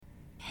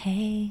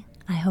Hey,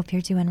 I hope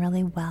you're doing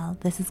really well.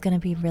 This is going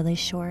to be really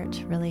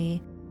short,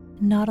 really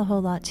not a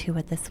whole lot to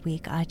it this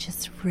week. I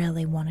just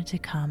really wanted to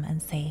come and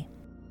say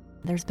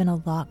there's been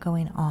a lot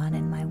going on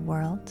in my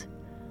world,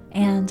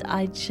 and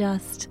I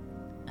just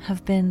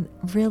have been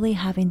really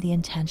having the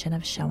intention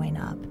of showing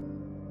up.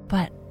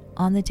 But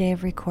on the day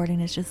of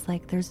recording, it's just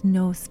like there's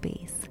no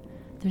space.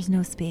 There's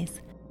no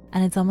space.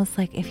 And it's almost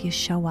like if you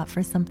show up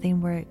for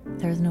something where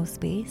there's no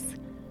space,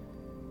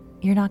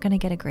 you're not going to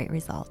get a great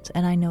result.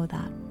 And I know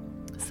that.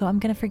 So I'm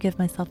going to forgive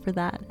myself for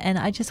that. And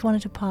I just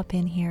wanted to pop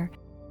in here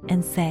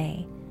and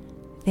say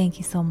thank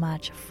you so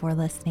much for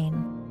listening.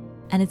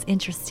 And it's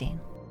interesting.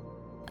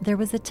 There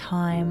was a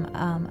time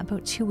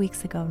about 2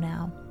 weeks ago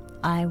now,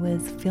 I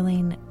was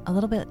feeling a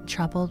little bit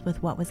troubled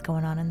with what was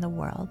going on in the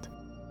world.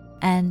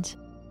 And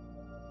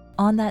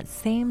on that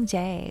same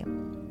day,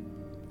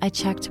 I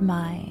checked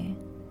my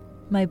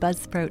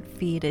Buzzsprout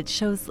feed. It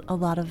shows a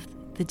lot of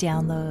the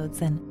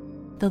downloads and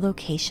the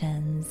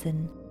locations,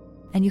 and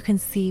you can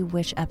see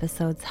which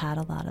episodes had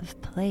a lot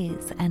of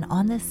plays. And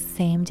on this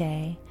same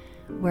day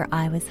where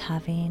I was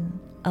having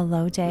a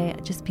low day,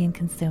 just being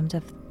consumed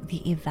of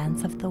the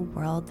events of the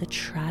world, the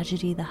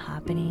tragedy, the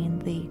happening,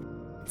 the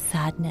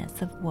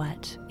sadness of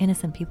what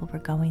innocent people were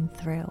going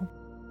through,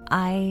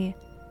 I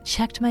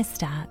checked my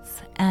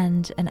stats,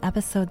 and an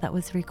episode that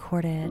was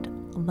recorded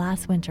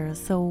last winter,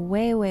 so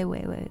way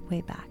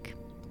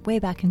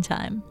back in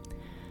time,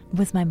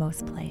 was my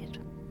most played.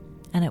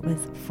 And it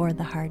was For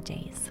the Hard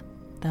Days.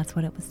 That's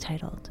what it was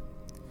titled.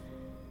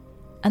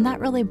 And that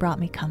really brought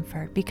me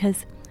comfort,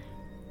 because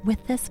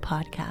with this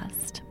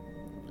podcast,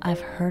 I've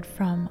heard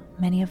from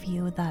many of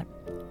you that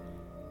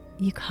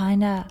you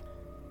kind of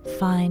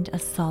find a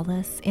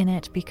solace in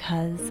it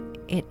because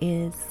it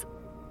is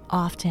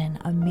often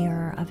a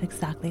mirror of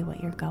exactly what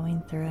you're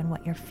going through and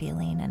what you're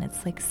feeling. And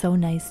it's like so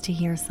nice to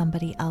hear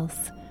somebody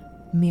else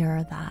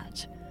mirror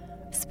that,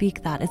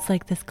 speak that. It's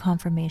like this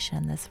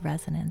confirmation, this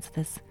resonance,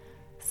 this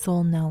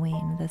soul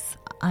knowing, this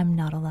I'm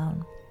not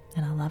alone.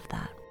 And I love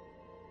that.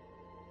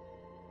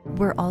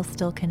 We're all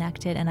still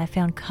connected, and I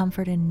found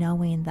comfort in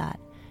knowing that,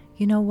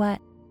 you know what?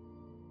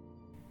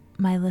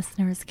 My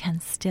listeners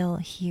can still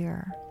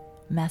hear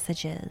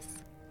messages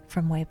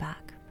from way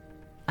back.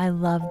 I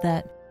love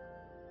that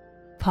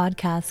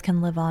podcasts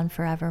can live on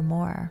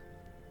forevermore,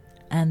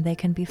 and they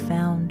can be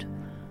found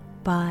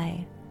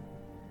by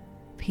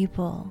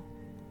people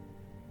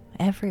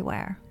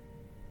everywhere,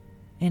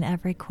 in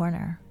every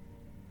corner,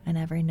 in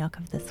every nook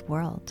of this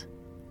world.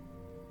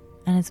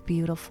 And it's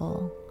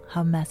beautiful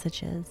how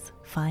messages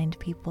find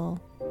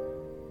people.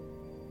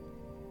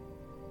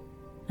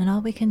 And all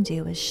we can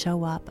do is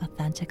show up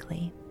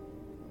authentically.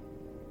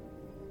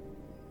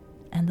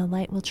 And the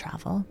light will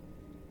travel,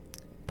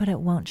 but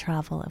it won't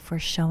travel if we're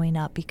showing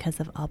up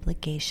because of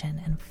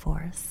obligation and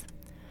force.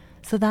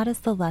 So that is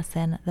the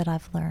lesson that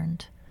I've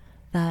learned,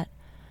 that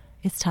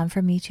it's time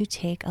for me to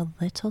take a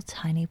little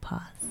tiny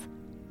pause.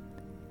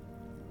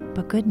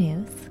 But good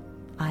news,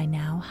 I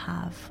now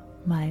have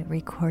my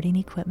recording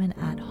equipment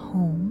at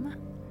home,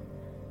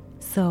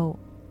 so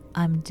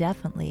I'm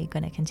definitely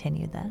going to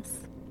continue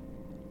this.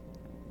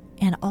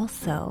 And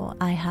also,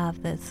 I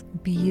have this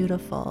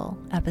beautiful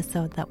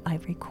episode that I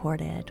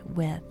recorded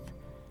with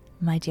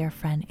my dear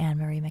friend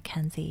Anne-Marie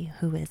McKenzie,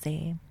 who is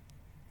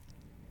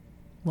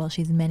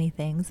she's many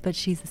things, but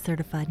she's a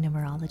certified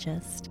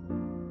numerologist.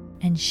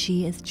 And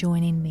she is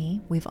joining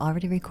me. We've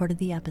already recorded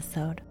the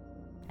episode,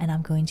 and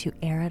I'm going to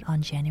air it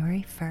on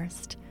January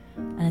 1st.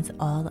 And it's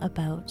all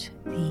about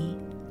the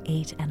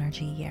 8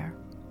 energy year.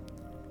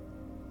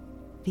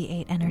 The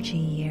 8 energy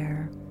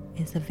year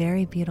is a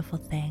very beautiful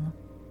thing.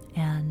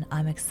 And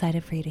I'm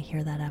excited for you to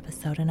hear that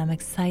episode. And I'm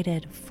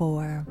excited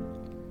for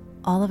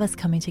all of us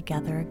coming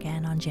together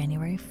again on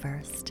January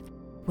 1st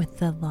with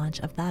the launch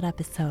of that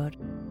episode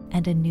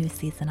and a new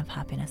season of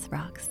Happiness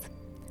Rocks.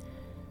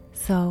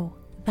 So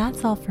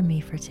that's all for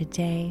me for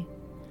today.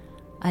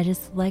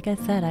 Like I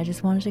said, I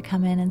just wanted to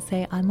come in and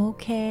say I'm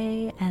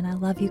okay and I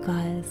love you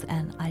guys,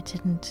 and I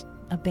didn't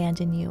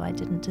abandon you. I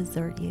didn't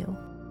desert you.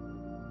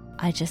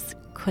 I just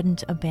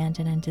couldn't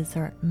abandon and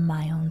desert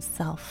my own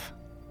self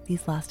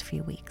these last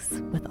few weeks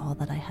with all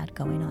that I had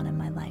going on in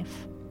my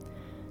life.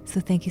 So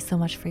thank you so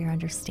much for your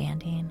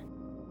understanding.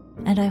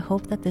 And I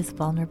hope that this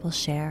vulnerable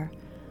share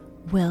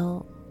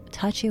will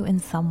touch you in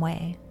some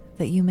way,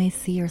 that you may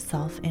see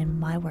yourself in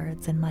my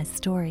words and my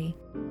story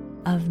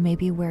of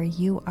maybe where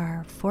you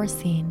are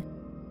forcing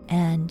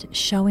and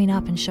showing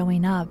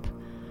up,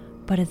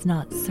 but it's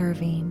not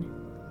serving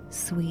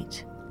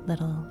sweet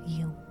little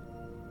you,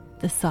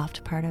 the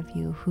soft part of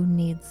you who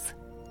needs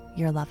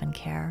your love and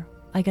care.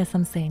 I guess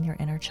I'm saying your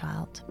inner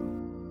child.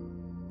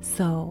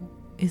 So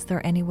is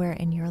there anywhere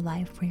in your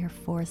life where you're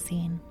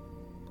forcing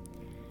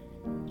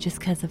just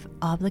because of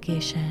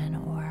obligation,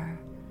 or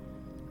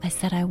I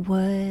said I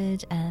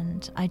would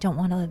and I don't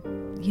want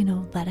to,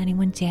 let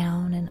anyone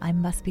down and I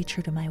must be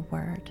true to my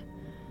word?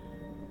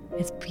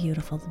 It's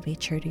beautiful to be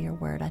true to your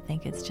word. I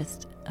think it's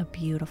just a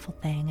beautiful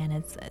thing, and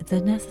it's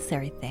a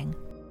necessary thing.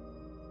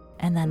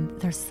 And then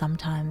there's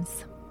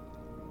sometimes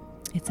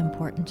it's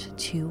important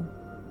to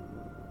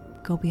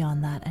go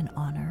beyond that and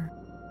honor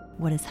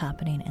what is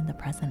happening in the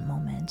present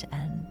moment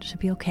and to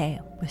be okay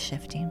with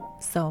shifting.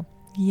 So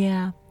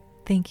yeah,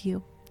 thank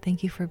you.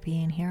 Thank you for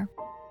being here.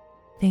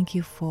 Thank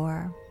you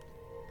for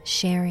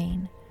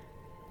sharing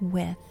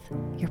with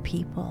your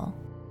people.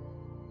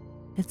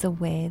 It's a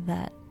way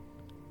that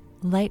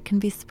light can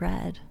be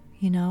spread,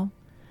 you know?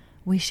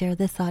 We share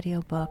this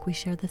audiobook, we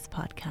share this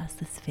podcast,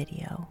 this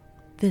video,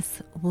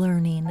 this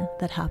learning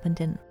that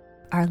happened in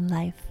our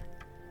life.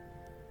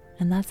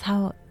 And that's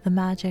how the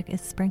magic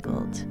is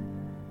sprinkled.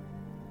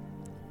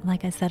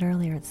 Like I said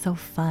earlier, it's so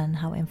fun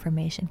how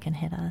information can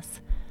hit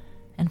us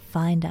and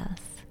find us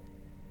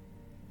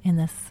in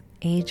this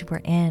age we're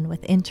in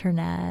with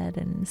internet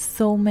and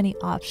so many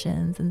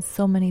options and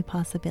so many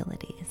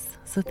possibilities.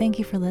 So thank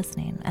you for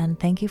listening and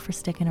thank you for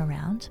sticking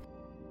around.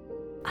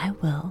 I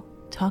will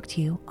talk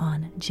to you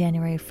on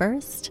January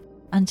 1st.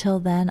 Until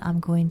then, I'm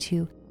going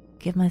to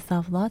give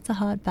myself lots of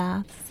hot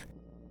baths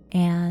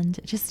and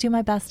just do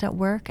my best at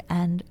work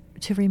and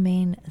to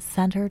remain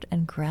centered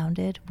and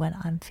grounded when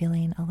I'm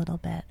feeling a little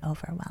bit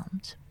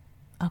overwhelmed.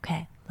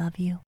 Okay, love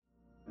you.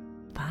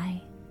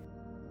 Bye.